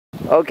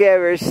Okay,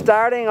 we're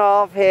starting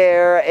off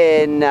here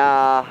in,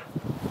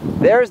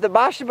 there's the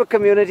Bathsheba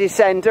Community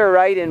Center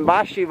right in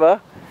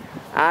Bathsheba.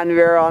 And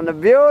we're on a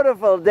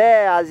beautiful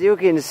day, as you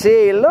can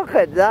see. Look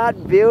at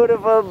that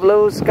beautiful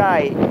blue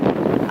sky.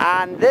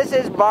 And this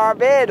is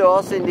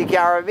Barbados in the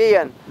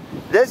Caribbean.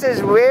 This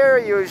is where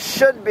you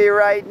should be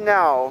right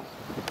now.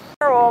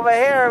 Over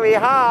here we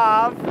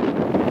have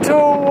two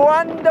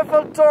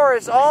wonderful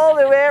tourists all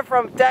the way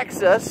from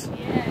Texas.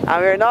 And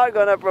we're not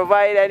going to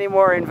provide any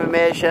more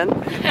information,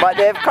 but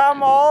they've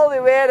come all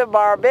the way to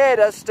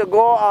Barbados to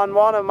go on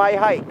one of my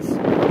hikes.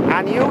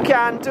 And you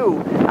can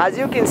too. As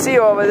you can see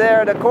over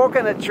there, the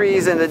coconut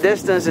trees in the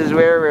distance is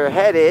where we're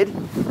headed.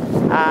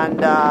 And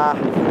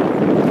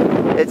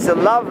it's a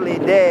lovely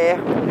day.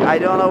 I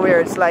don't know where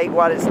it's like,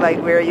 what it's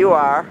like where you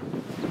are.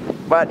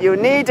 But you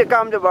need to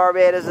come to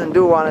Barbados and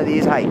do one of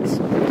these hikes.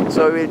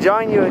 So we'll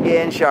join you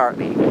again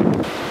shortly.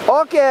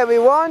 Okay, we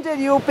wanted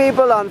you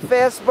people on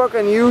Facebook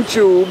and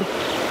YouTube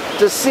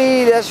to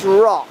see this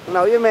rock.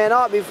 Now you may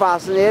not be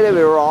fascinated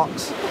with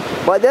rocks,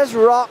 but this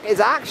rock is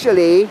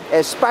actually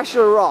a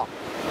special rock.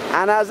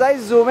 And as I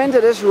zoom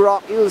into this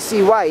rock, you'll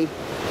see why.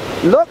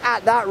 Look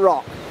at that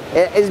rock.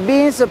 It is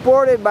being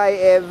supported by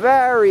a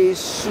very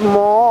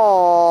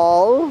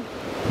small...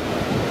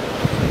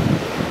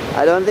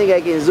 I don't think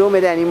I can zoom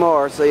it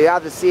anymore, so you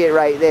have to see it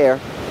right there.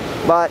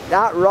 But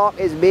that rock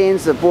is being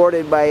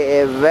supported by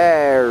a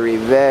very,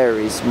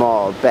 very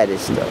small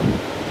pedestal.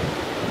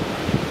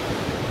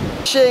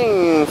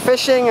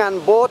 Fishing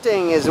and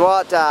boating is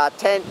what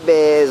Tent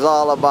Bay is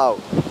all about.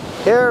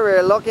 Here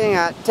we're looking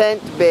at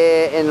Tent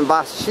Bay in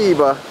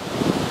Bathsheba.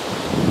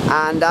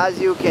 And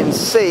as you can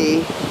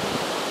see,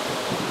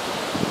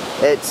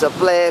 it's a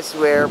place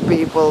where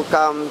people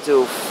come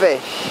to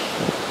fish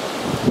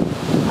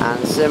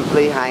and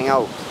simply hang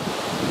out.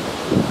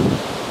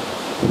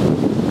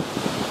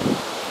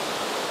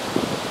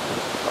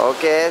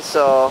 Okay,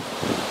 so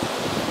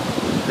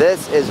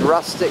this is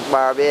rustic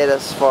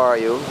Barbados for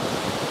you,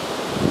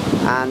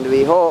 and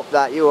we hope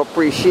that you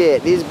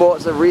appreciate. These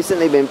boats have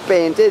recently been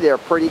painted. They're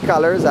pretty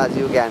colors, as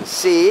you can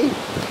see.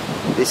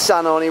 The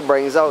sun only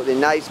brings out the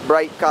nice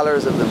bright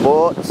colors of the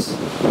boats.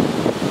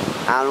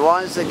 And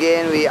once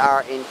again, we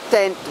are in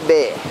Tent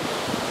Bay.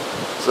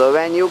 So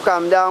when you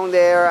come down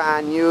there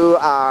and you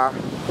are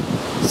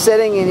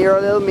sitting in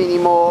your little mini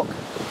moke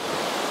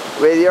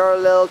with your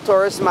little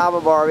tourist map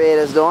of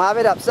Barbados, don't have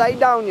it upside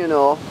down, you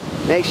know.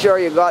 Make sure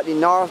you got the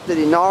north to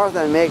the north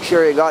and make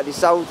sure you got the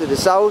south to the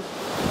south,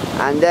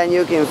 and then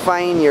you can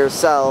find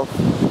yourself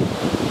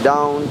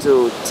down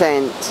to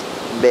Tent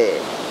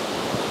Bay.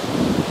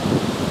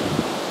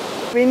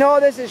 We know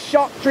this is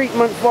shock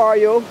treatment for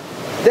you.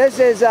 This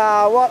is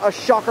what, a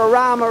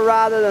shockorama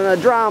rather than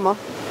a drama.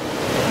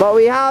 But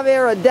we have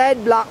here a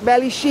dead black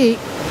belly sheep.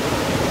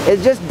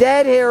 It's just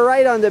dead here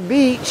right on the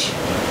beach.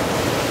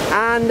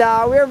 And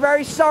we're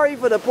very sorry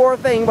for the poor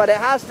thing, but it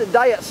has to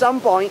die at some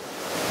point.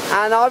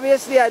 And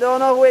obviously I don't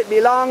know who it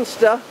belongs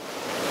to.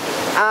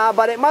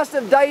 But it must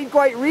have died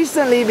quite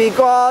recently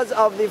because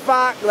of the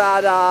fact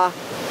that,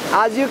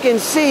 as you can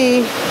see,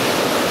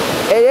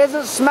 it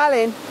isn't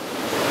smelling.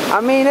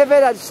 I mean, if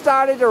it had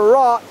started to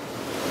rot,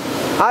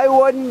 I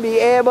wouldn't be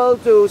able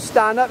to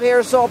stand up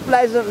here so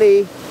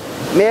pleasantly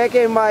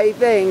making my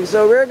thing.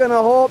 So we're going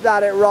to hope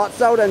that it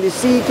rots out and the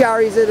sea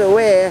carries it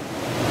away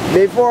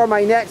before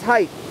my next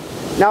hike.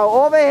 Now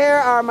over here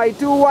are my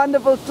two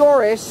wonderful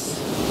tourists.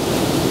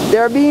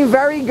 They're being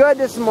very good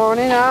this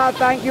morning.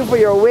 Thank you for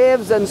your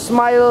waves and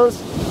smiles,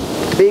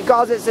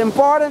 because it's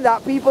important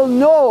that people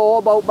know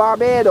about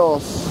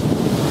Barbados.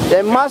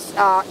 They must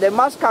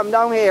come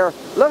down here.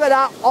 Look at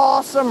that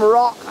awesome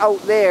rock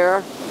out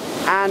there,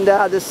 and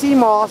the sea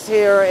moss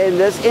here in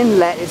this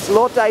inlet. It's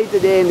low tide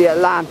today in the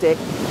Atlantic,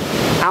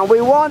 and we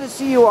want to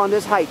see you on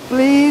this hike.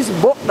 Please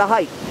book the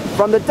hike.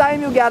 From the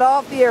time you get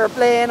off the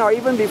airplane or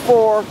even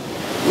before,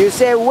 you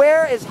say,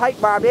 where is Hike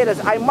Barbados?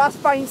 I must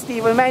find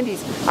Stephen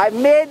Mendes. I've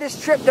made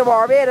this trip to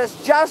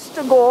Barbados just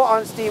to go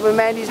on Stephen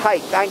Mendes'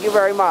 hike. Thank you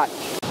very much.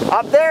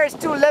 Up there is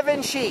two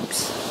living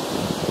sheeps.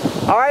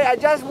 Alright, I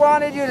just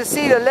wanted you to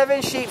see the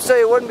living sheep so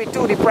you wouldn't be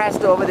too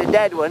depressed over the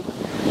dead one.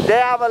 They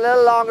have a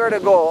little longer to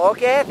go.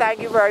 Okay,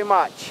 thank you very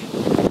much.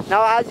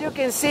 Now as you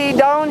can see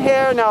down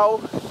here now,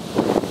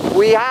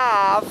 we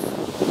have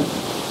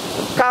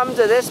come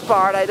to this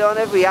part. I don't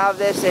know if we have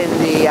this in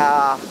the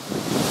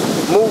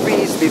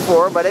movies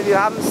before, but if you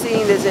haven't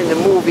seen this in the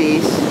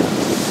movies,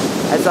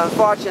 it's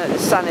unfortunate the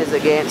sun is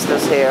against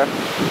us here,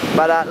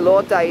 but at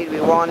low tide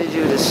we wanted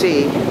you to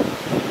see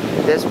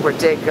this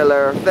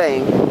particular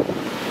thing.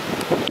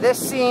 This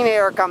scene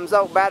here comes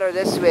out better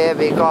this way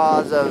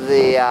because of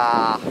the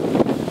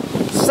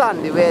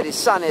sun, the way the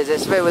sun is.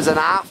 If it was an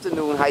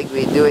afternoon hike,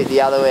 we'd do it the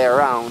other way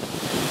around.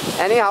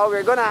 Anyhow,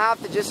 we're going to have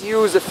to just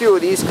use a few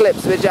of these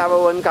clips, whichever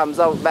one comes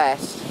out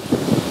best.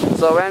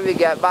 So when we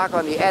get back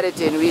on the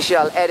editing, we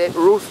shall edit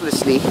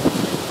ruthlessly.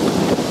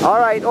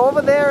 Alright, over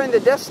there in the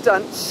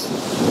distance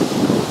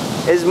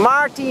is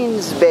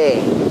Martin's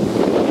Bay.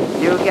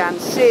 You can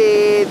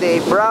see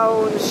the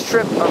brown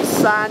strip of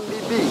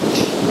sandy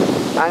beach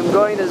I'm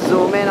going to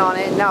zoom in on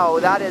it now.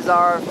 That is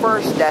our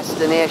first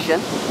destination.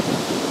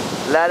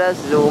 Let us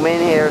zoom in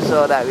here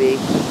so that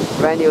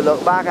when you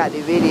look back at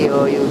the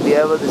video, you'll be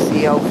able to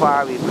see how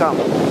far we've come.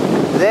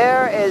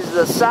 There is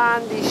the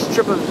sandy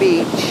strip of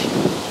beach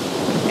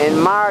in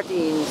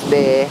Martins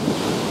Bay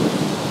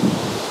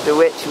to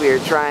which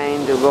we're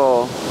trying to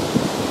go.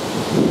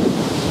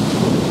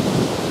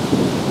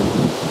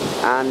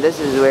 And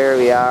this is where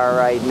we are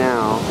right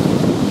now.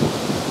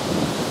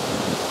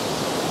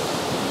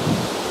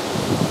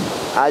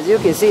 As you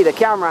can see, the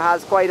camera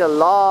has quite a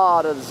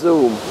lot of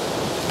zoom.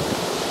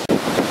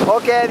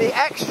 Okay, the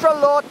extra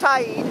low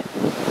tide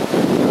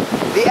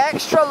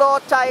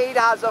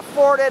has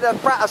afforded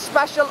a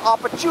special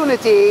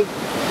opportunity,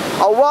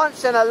 a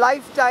once in a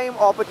lifetime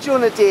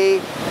opportunity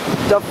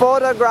to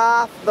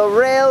photograph the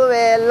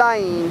railway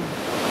line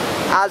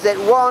as it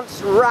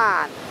once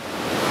ran.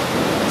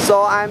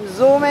 So I'm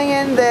zooming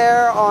in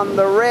there on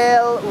the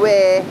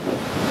railway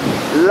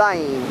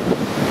line.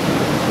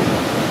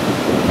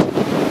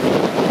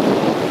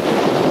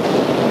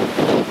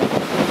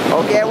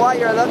 Okay, what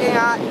you're looking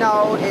at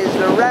now is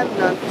the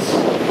remnants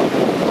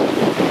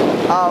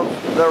of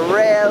the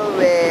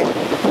railway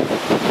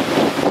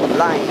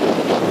line.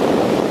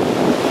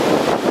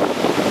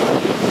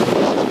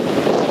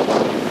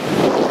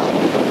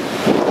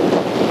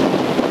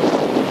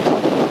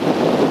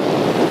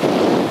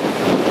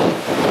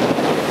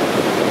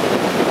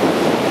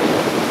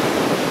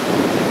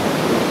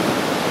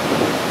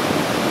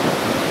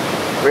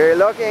 We're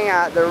looking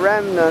at the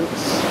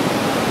remnants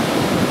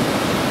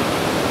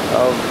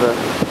of the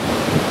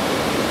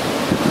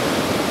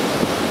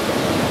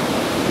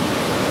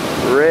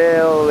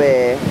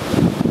railway,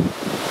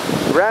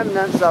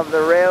 remnants of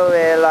the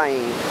railway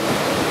line.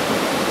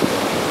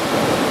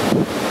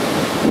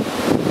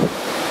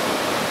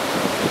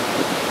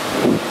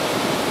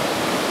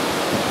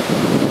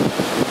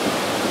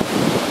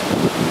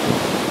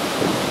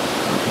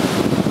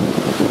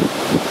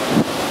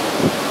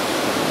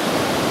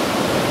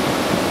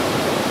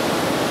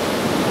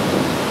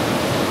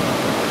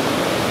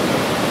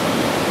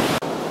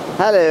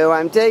 Hello,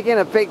 I'm taking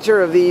a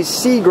picture of these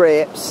sea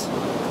grapes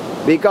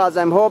because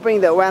I'm hoping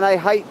that when I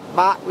hike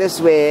back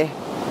this way,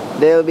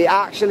 they'll be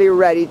actually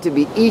ready to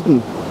be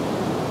eaten.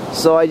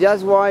 So I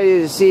just want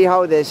you to see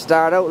how they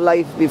start out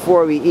life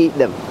before we eat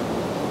them.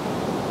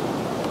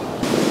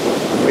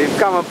 We've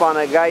come upon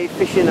a guy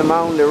fishing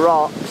among the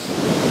rocks.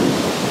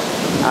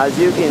 As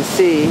you can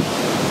see,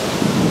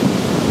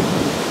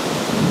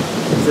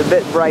 it's a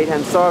bit bright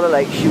and sort of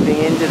like shooting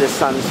into the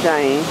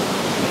sunshine.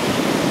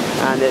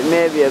 And it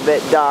may be a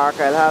bit dark.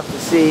 I'll have to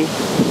see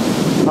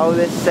how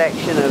this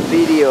section of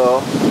video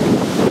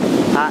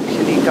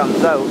actually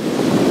comes out.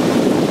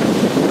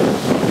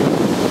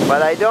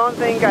 But I don't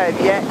think I've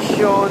yet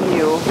shown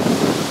you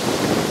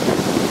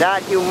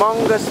that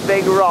humongous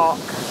big rock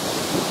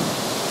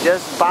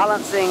just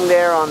balancing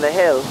there on the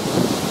hill.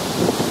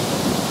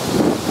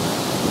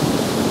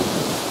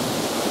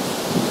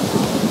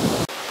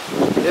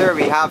 There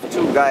we have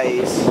two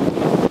guys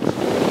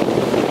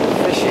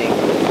fishing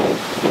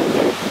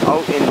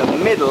out in the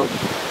middle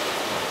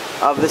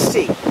of the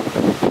sea,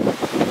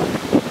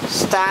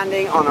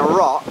 standing on a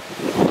rock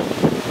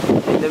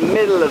in the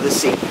middle of the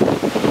sea,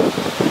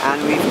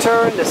 and we've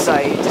turned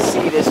aside to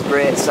see this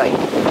great sight.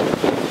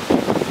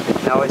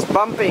 Now it's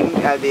bumping,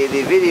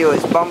 the video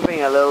is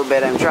bumping a little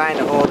bit. I'm trying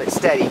to hold it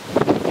steady,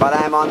 but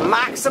I'm on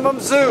maximum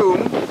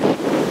zoom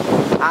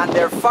and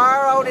they're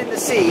far out in the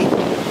sea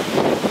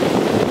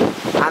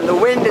and the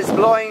wind is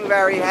blowing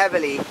very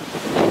heavily,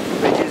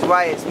 which is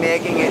why it's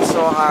making it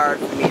so hard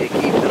for me to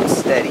keep them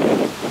steady.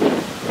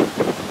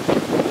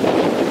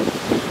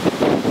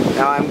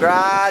 Now I'm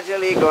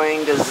gradually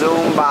going to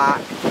zoom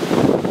back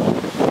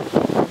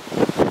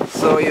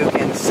so you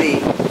can see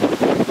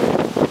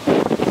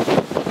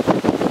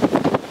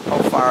how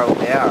far out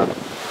they are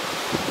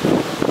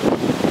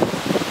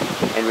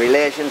in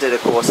relation to the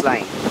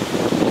coastline.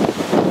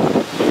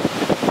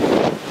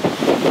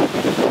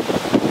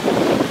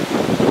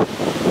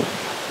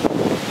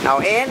 Now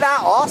ain't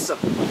that awesome?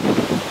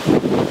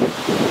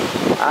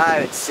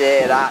 I would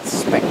say that's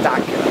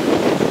spectacular.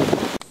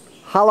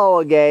 Hello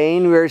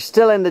again, we're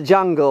still in the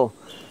jungle.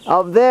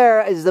 Up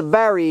there is the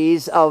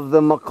berries of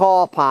the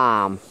macaw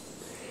palm.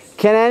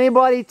 Can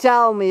anybody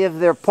tell me if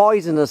they're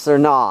poisonous or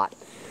not?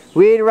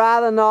 We'd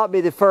rather not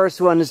be the first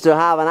ones to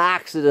have an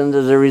accident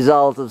as a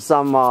result of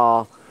some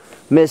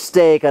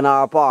mistake on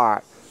our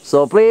part.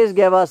 So please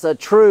give us a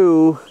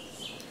true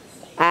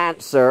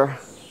answer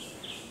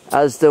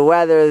as to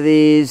whether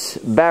these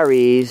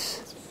berries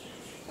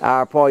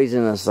are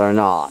poisonous or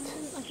not.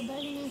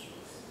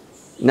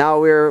 Now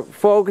we're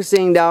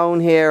focusing down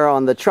here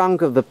on the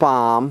trunk of the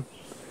palm.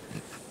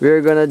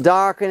 We're going to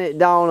darken it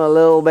down a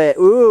little bit.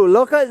 Ooh,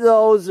 look at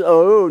those.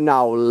 Oh,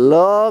 now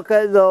look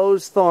at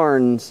those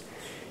thorns.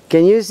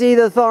 Can you see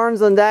the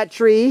thorns on that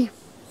tree?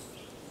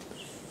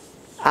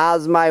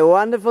 As my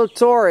wonderful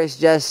tourist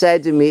just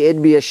said to me,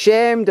 it'd be a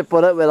shame to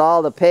put up with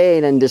all the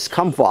pain and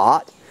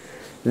discomfort,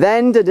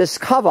 then to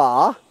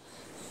discover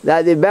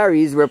that the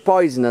berries were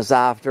poisonous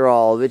after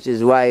all, which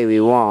is why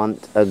we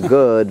want a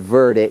good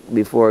verdict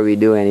before we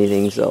do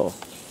anything so.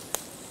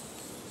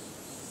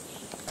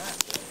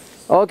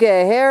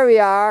 Okay, here we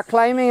are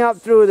climbing up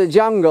through the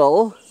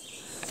jungle.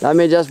 Let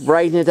me just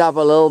brighten it up a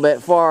little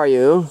bit for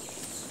you.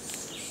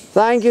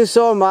 Thank you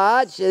so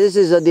much. This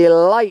is a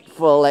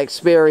delightful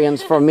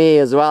experience for me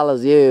as well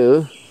as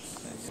you.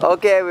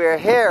 Okay, we're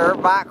here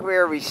back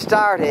where we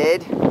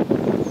started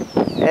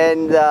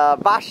in the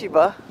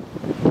Bashiba,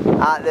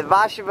 at the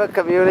Bashiba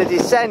Community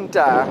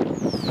Center.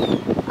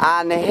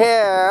 And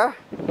here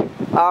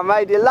are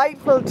my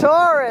delightful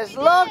tourists.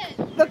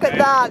 Look at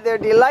that, they're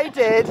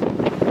delighted.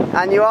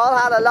 And you all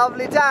had a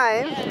lovely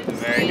time? Yes,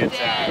 very good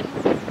time.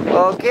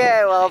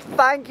 Okay, well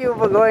thank you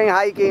for going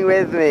hiking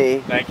with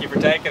me. Thank you for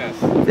taking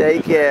us.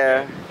 Take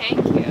care.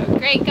 Thank you.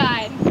 Great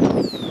guide.